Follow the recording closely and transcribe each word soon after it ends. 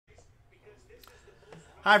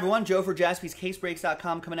Hi everyone, Joe for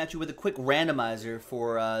JaspysCaseBreaks.com coming at you with a quick randomizer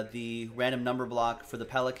for the random number block for the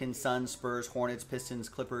Pelicans, Suns, Spurs, Hornets, Pistons,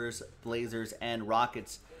 Clippers, Blazers, and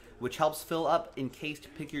Rockets, which helps fill up Encased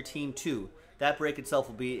Pick Your Team 2. That break itself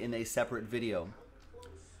will be in a separate video.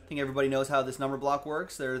 I think everybody knows how this number block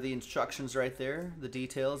works. There are the instructions right there, the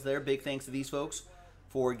details there. Big thanks to these folks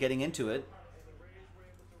for getting into it.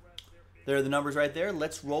 There are the numbers right there.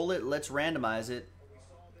 Let's roll it. Let's randomize it.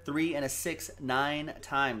 3 and a 6, 9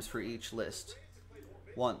 times for each list.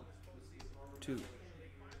 1, 2,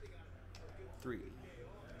 3,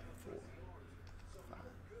 4, 5,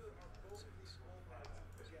 6.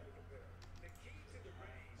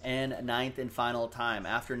 And ninth and final time.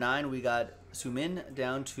 After 9, we got Sumin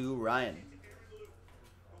down to Ryan.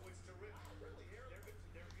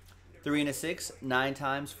 3 and a 6, 9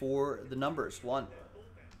 times for the numbers. 1,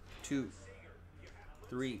 2,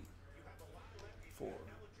 3, 4.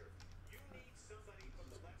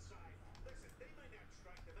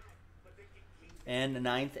 And the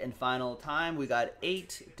ninth and final time, we got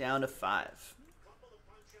 8 down to 5.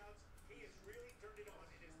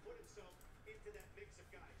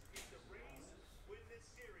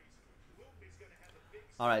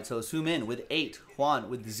 All right, so zoom in with 8, Juan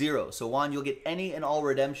with 0. So Juan, you'll get any and all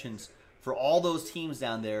redemptions for all those teams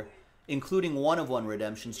down there, including one-of-one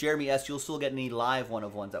redemptions. Jeremy S., you'll still get any live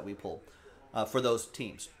one-of-ones that we pull for those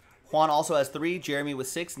teams. Juan also has 3, Jeremy with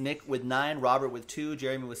 6, Nick with 9, Robert with 2,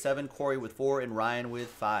 Jeremy with 7, Corey with 4, and Ryan with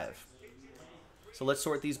 5. So let's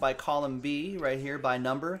sort these by column B right here by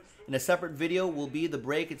number. In a separate video will be the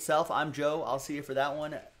break itself. I'm Joe. I'll see you for that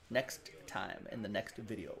one next time in the next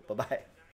video. Bye-bye.